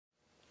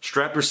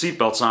Strap your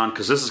seatbelts on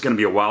because this is going to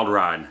be a wild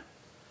ride.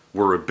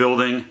 We're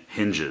rebuilding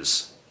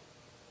hinges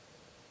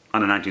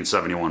on a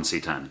 1971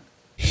 C10.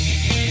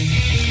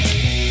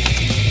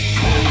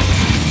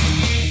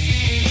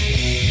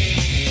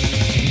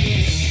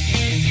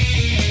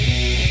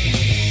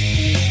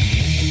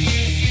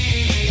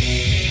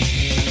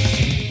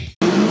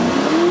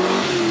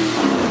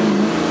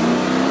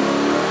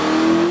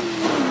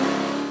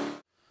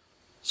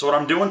 So what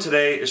I'm doing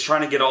today is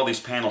trying to get all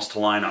these panels to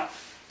line up.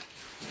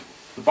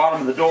 The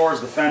bottom of the door is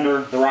the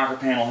fender, the rocker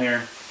panel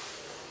here.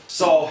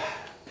 So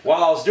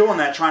while I was doing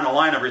that, trying to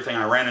line everything,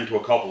 I ran into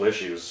a couple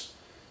issues.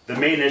 The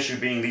main issue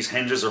being these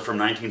hinges are from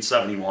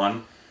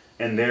 1971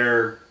 and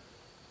they're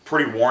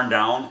pretty worn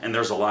down and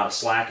there's a lot of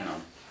slack in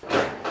them.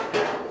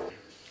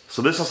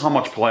 So this is how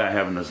much play I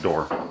have in this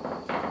door.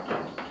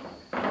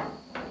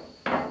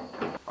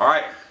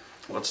 Alright,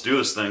 let's do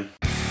this thing.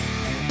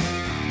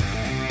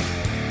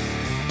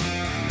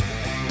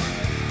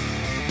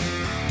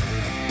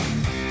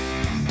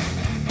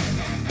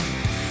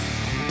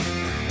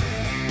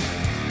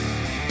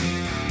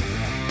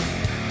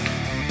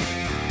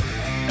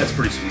 That's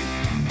pretty sweet.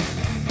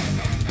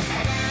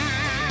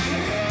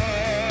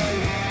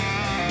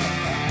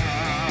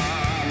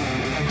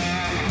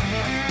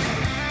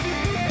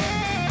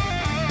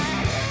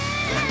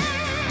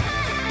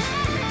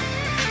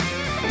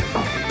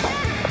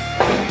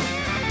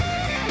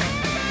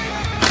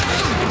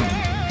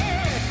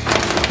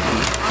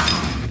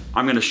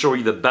 I'm going to show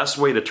you the best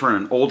way to turn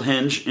an old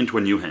hinge into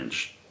a new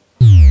hinge.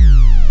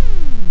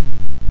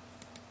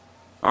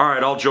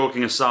 Alright, all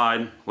joking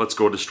aside, let's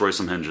go destroy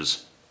some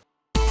hinges.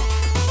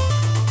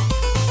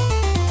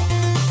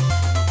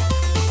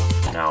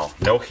 Now,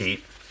 no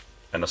heat,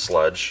 and a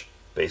sludge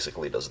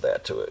basically does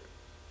that to it.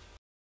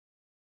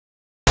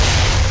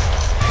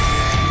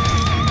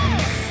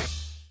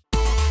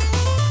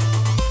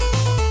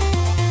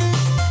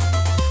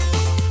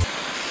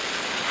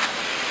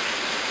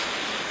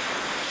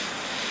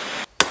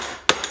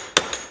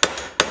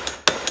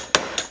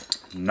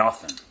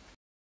 Nothing.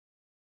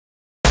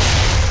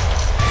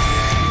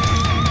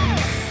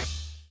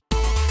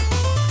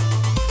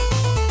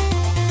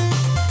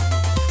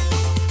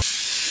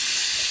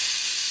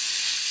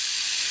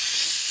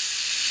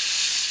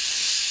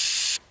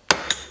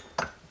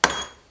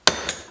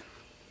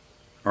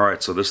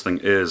 Alright, so this thing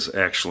is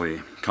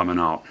actually coming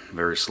out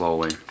very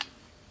slowly.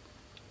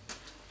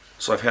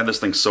 So I've had this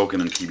thing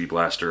soaking in PB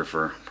Blaster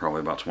for probably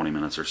about 20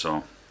 minutes or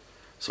so.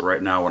 So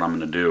right now what I'm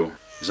going to do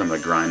is I'm going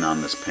to grind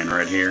on this pin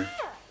right here,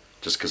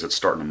 just because it's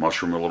starting to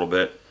mushroom a little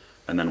bit,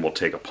 and then we'll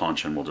take a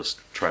punch and we'll just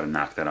try to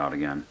knock that out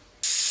again.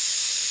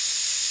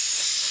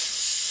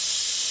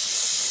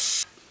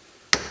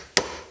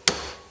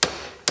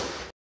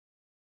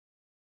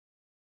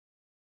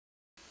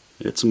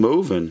 It's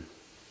moving.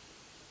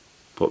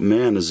 But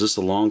man, is this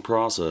a long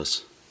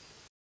process.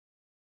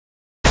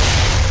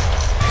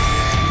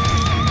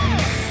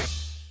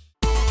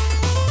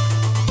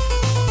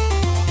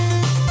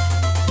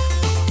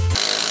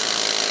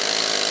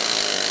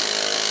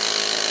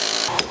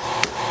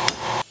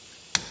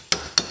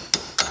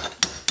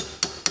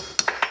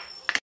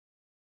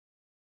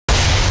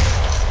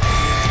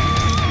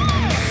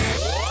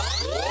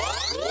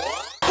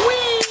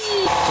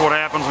 That's what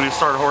happens when you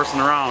start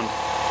horsing around.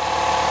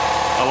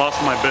 I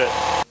lost my bit.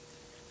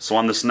 So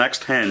on this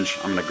next hinge,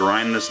 I'm going to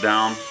grind this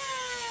down.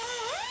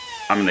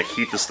 I'm going to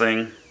heat this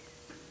thing,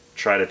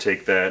 try to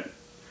take that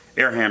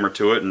air hammer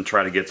to it and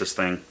try to get this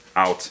thing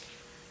out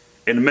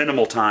in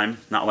minimal time,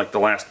 not like the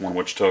last one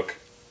which took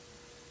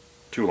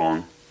too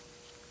long.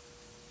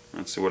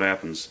 Let's see what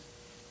happens.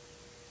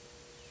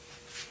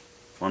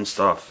 Fun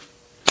stuff.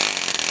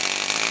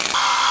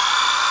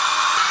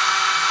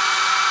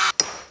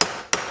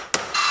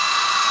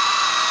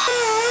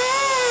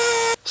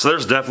 So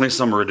there's definitely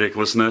some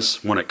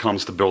ridiculousness when it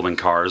comes to building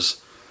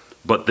cars,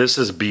 but this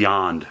is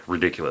beyond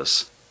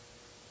ridiculous.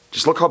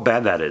 Just look how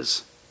bad that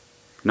is.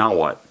 Now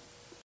what?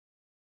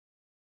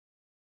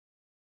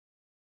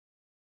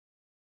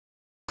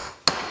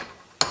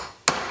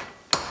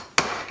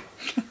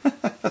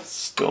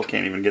 Still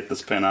can't even get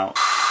this pin out.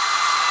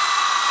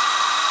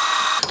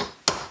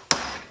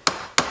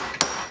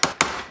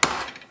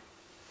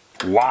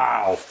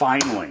 Wow,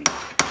 finally.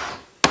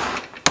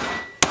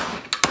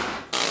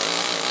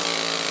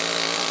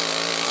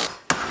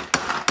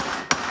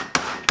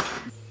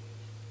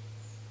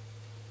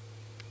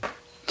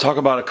 Talk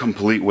about a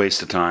complete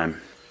waste of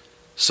time.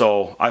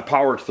 So I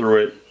powered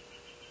through it.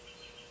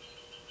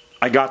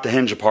 I got the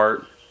hinge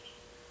apart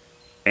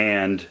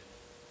and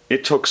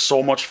it took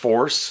so much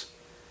force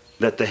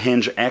that the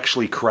hinge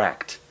actually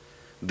cracked.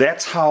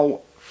 That's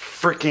how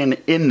freaking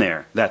in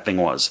there that thing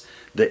was.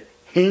 The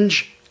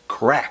hinge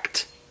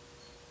cracked.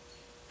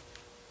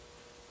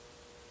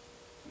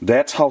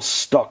 That's how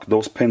stuck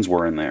those pins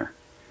were in there.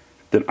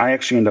 That I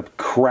actually ended up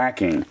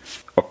cracking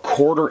a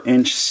 1/4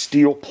 inch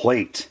steel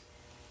plate.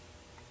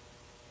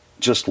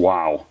 Just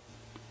wow.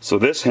 So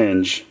this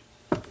hinge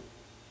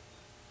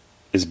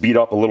is beat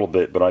up a little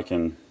bit, but I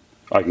can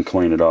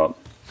clean it up.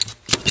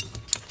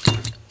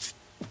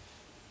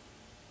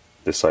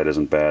 This side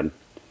isn't bad.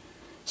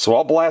 So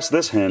I'll blast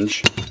this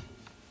hinge.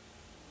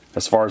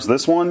 As far as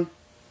this one,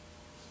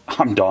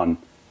 I'm done.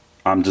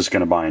 I'm just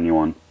gonna buy a new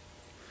one.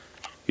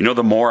 You know,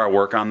 the more I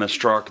work on this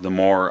truck, the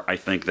more I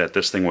think that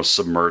this thing was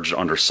submerged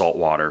under salt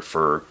water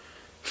for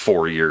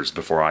 4 years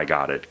before I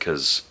got it,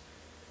 because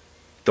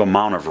the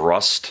amount of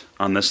rust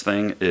on this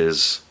thing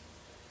is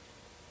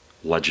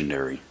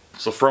legendary.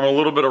 So from a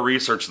little bit of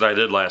research that I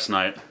did last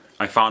night,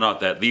 I found out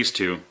that these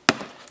two,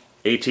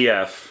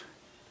 ATF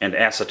and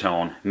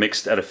acetone,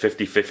 mixed at a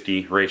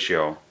 50-50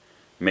 ratio,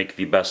 make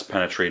the best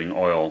penetrating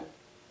oil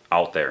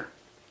out there,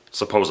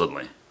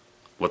 supposedly.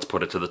 Let's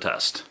put it to the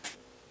test.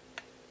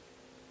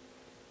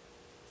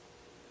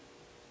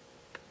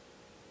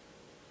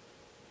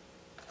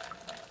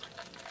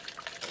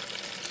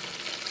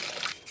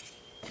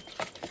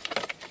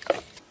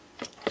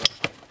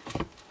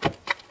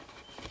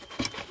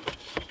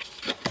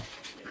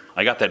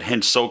 I got that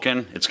hinge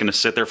soaking. It's going to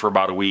sit there for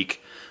about a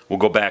week. We'll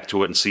go back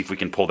to it and see if we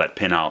can pull that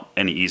pin out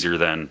any easier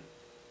than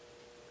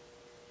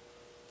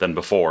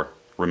before.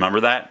 Remember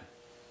that?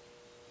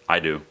 I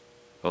do.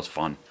 That was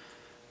fun.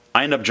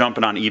 I end up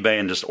jumping on eBay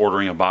and just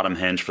ordering a bottom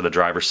hinge for the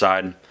driver's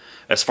side.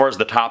 As far as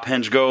the top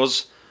hinge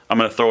goes, I'm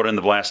going to throw it in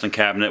the blasting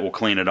cabinet. We'll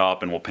clean it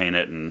up and we'll paint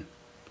it and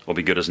we'll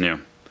be good as new.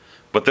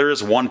 But there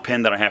is one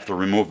pin that I have to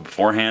remove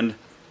beforehand,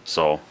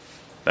 so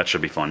that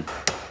should be fun.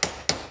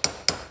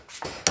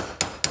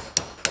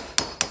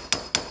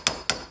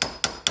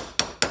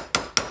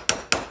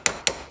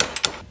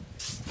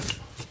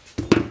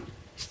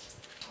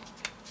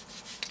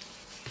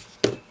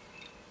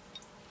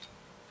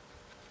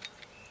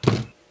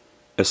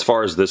 As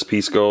far as this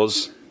piece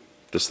goes,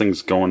 this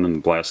thing's going in the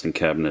blasting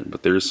cabinet,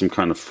 but there's some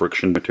kind of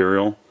friction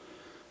material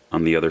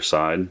on the other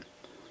side.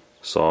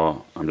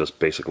 So I'm just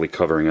basically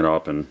covering it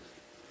up and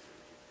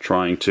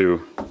trying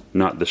to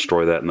not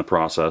destroy that in the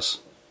process.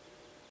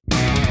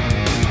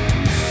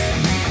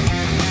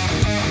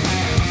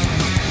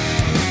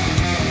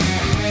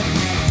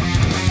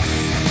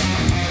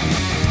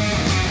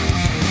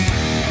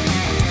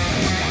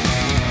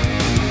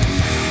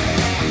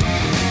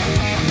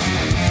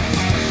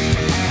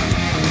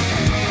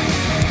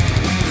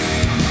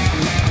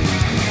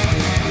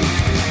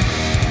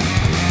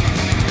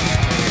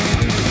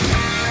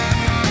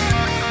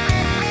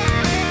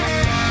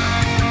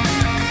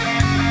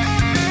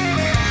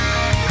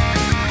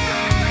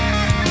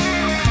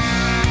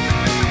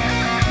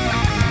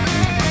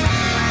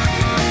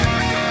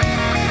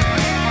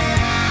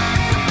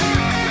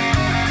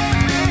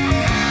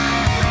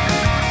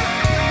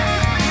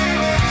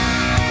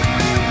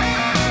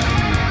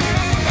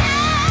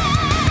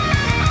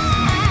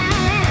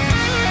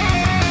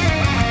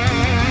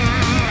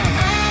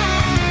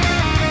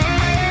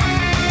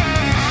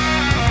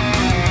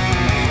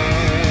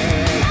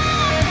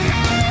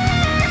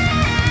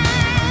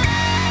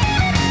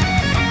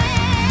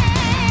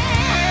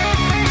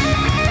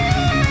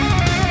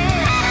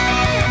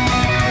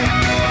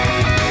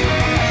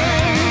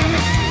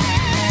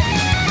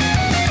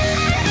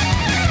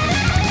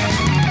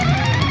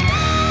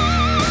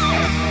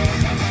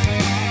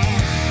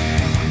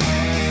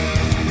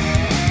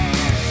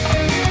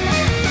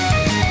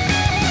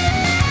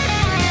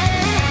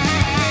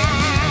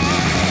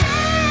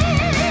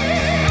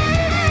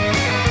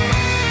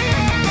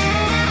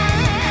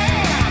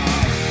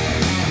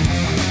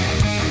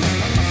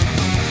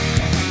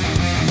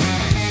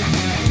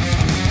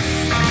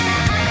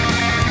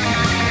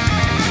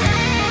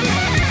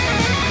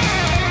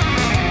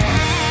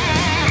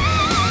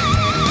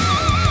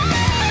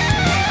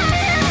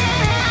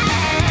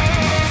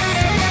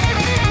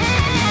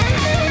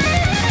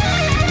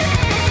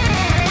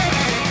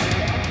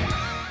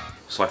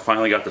 So I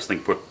finally got this thing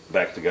put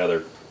back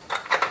together.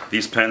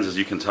 These pins, as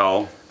you can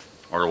tell,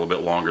 are a little bit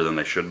longer than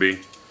they should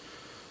be.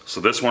 So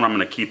this one I'm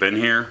going to keep in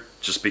here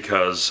just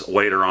because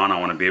later on I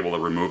want to be able to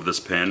remove this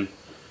pin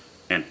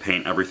and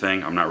paint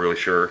everything. I'm not really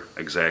sure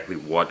exactly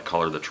what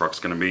color the truck's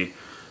going to be.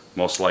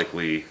 Most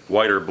likely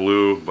white or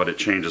blue, but it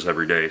changes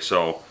every day.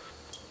 So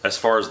as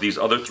far as these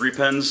other 3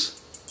 pins,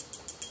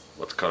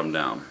 let's cut them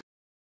down.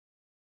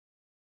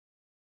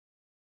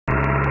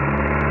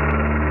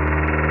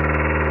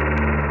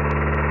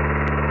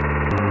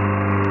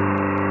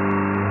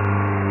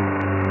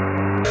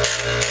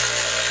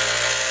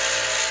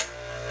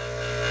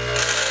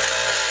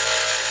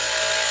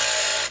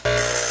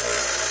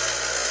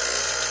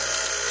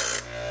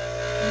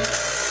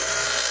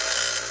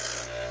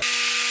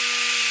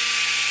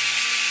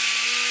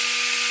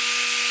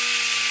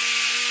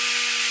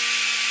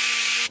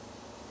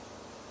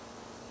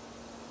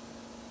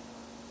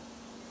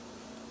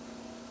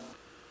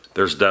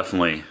 There's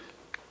definitely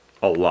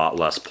a lot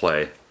less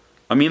play.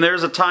 I mean,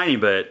 there's a tiny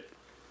bit,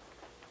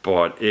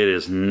 but it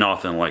is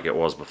nothing like it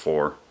was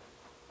before.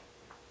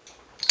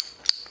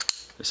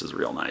 This is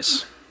real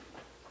nice.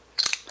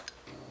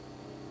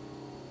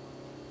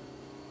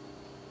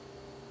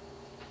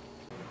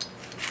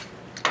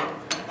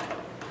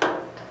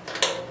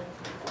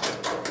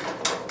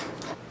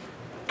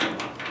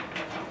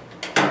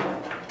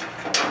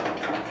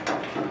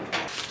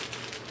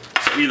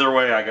 either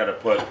way, I gotta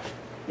put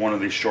one of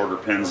these shorter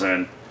pins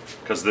in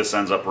because this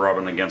ends up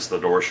rubbing against the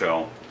door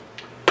shell.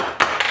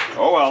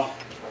 Oh well.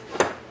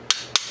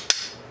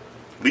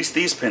 At least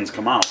these pins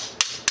come out.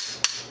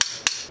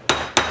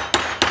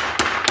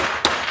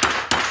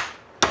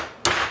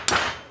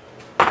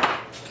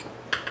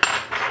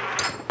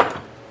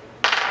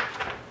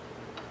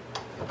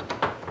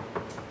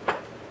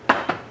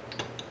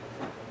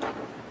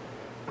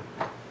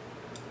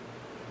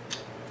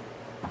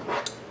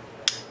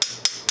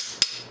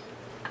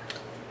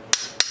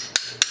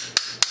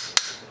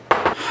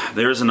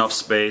 There's enough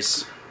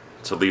space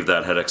to leave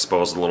that head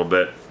exposed a little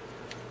bit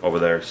over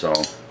there, so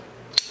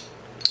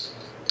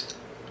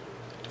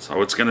that's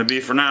how it's gonna be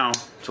for now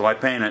till I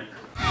paint it.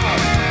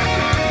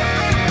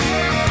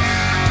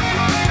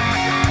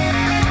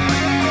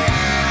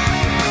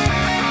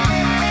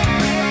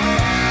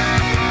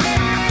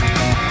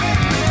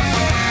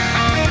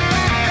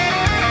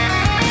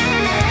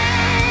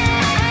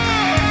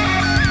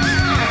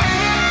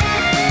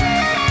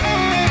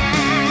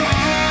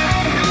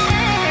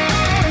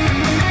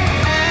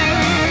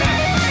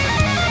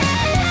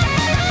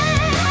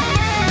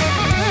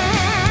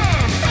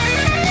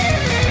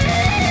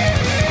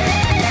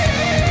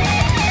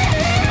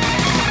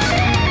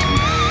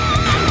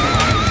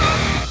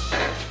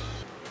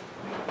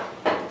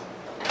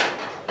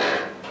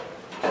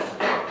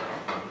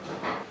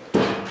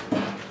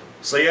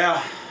 So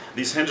yeah,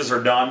 these hinges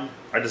are done.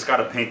 I just got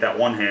to paint that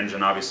one hinge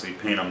and obviously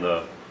paint them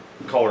the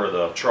color of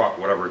the truck,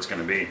 whatever it's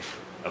going to be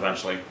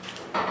eventually.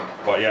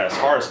 But yeah, as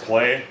far as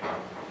play,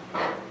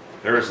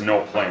 there is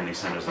no play in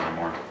these hinges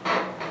anymore.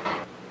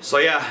 So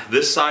yeah,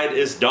 this side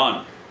is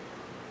done.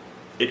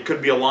 It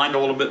could be aligned a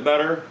little bit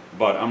better,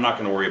 but I'm not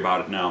going to worry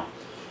about it now.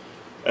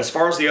 As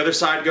far as the other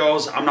side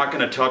goes, I'm not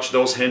going to touch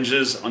those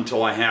hinges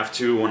until I have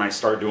to when I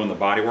start doing the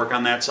body work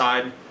on that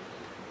side.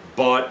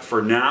 But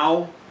for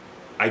now,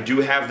 I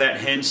do have that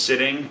hinge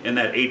sitting in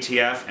that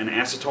ATF and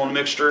acetone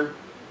mixture,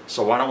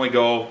 so why don't we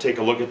go take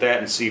a look at that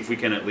and see if we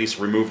can at least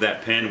remove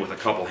that pin with a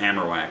couple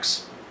hammer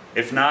whacks.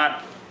 If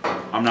not,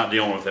 I'm not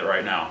dealing with it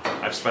right now.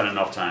 I've spent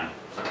enough time.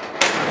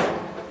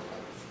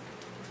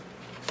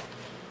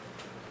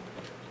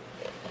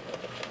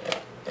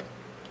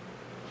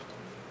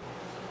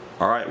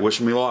 Alright, wish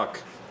me luck.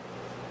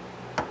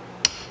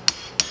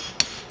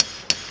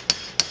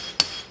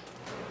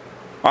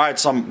 Alright,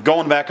 so I'm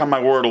going back on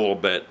my word a little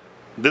bit.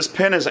 This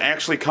pin is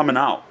actually coming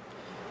out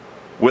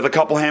with a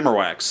couple hammer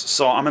whacks.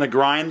 So I'm going to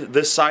grind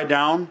this side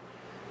down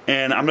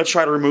and I'm going to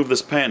try to remove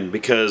this pin,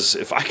 because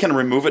if I can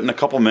remove it in a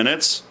couple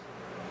minutes,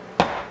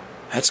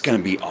 that's going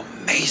to be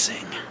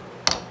amazing.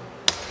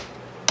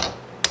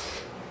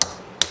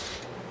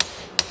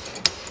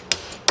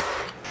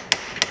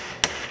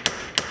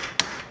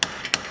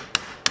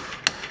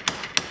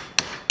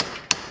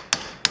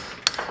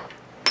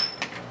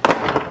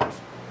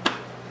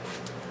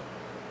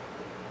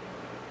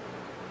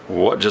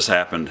 What just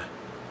happened?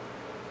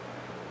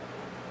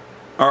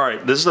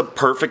 Alright, this is the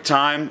perfect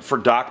time for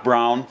Doc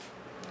Brown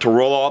to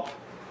roll up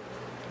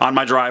on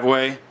my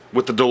driveway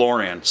with the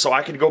DeLorean, so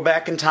I could go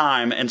back in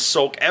time and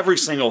soak every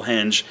single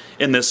hinge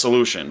in this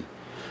solution,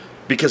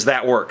 because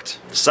that worked.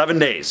 7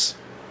 days.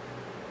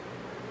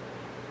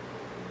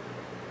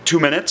 2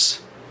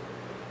 minutes?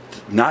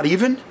 Not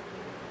even?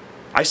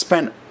 I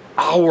spent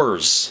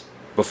hours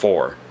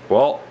before.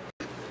 Well,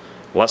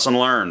 lesson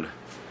learned.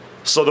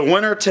 So the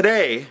winner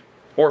today,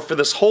 or for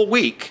this whole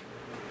week,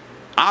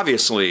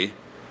 obviously,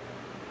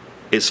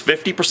 is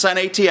 50%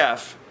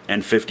 ATF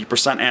and 50%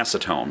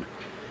 acetone.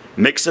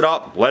 Mix it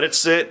up, let it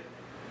sit,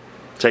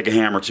 take a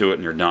hammer to it,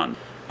 and you're done.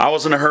 I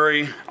was in a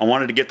hurry. I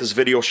wanted to get this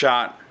video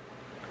shot.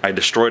 I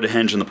destroyed a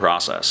hinge in the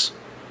process.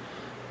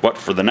 But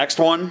for the next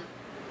one,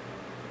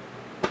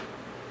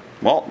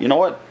 well, you know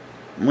what?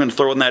 I'm going to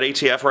throw in that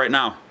ATF right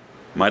now.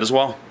 Might as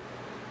well.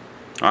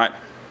 Alright,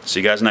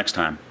 see you guys next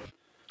time.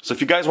 So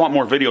if you guys want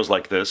more videos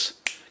like this,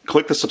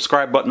 click the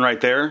subscribe button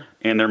right there,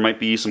 and there might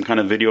be some kind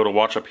of video to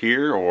watch up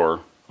here,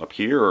 or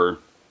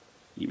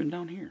even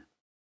down here.